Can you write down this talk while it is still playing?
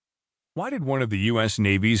Why did one of the U.S.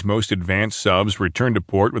 Navy's most advanced subs return to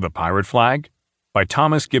port with a pirate flag? By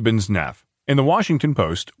Thomas Gibbons-Neff, in the Washington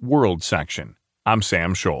Post World section. I'm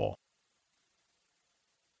Sam Scholl.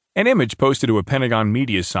 An image posted to a Pentagon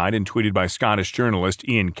media site and tweeted by Scottish journalist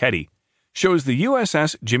Ian Keddy shows the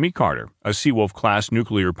USS Jimmy Carter, a Seawolf-class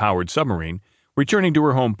nuclear-powered submarine, returning to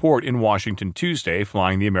her home port in Washington Tuesday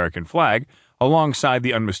flying the American flag alongside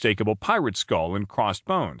the unmistakable pirate skull and crossed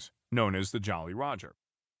bones, known as the Jolly Roger.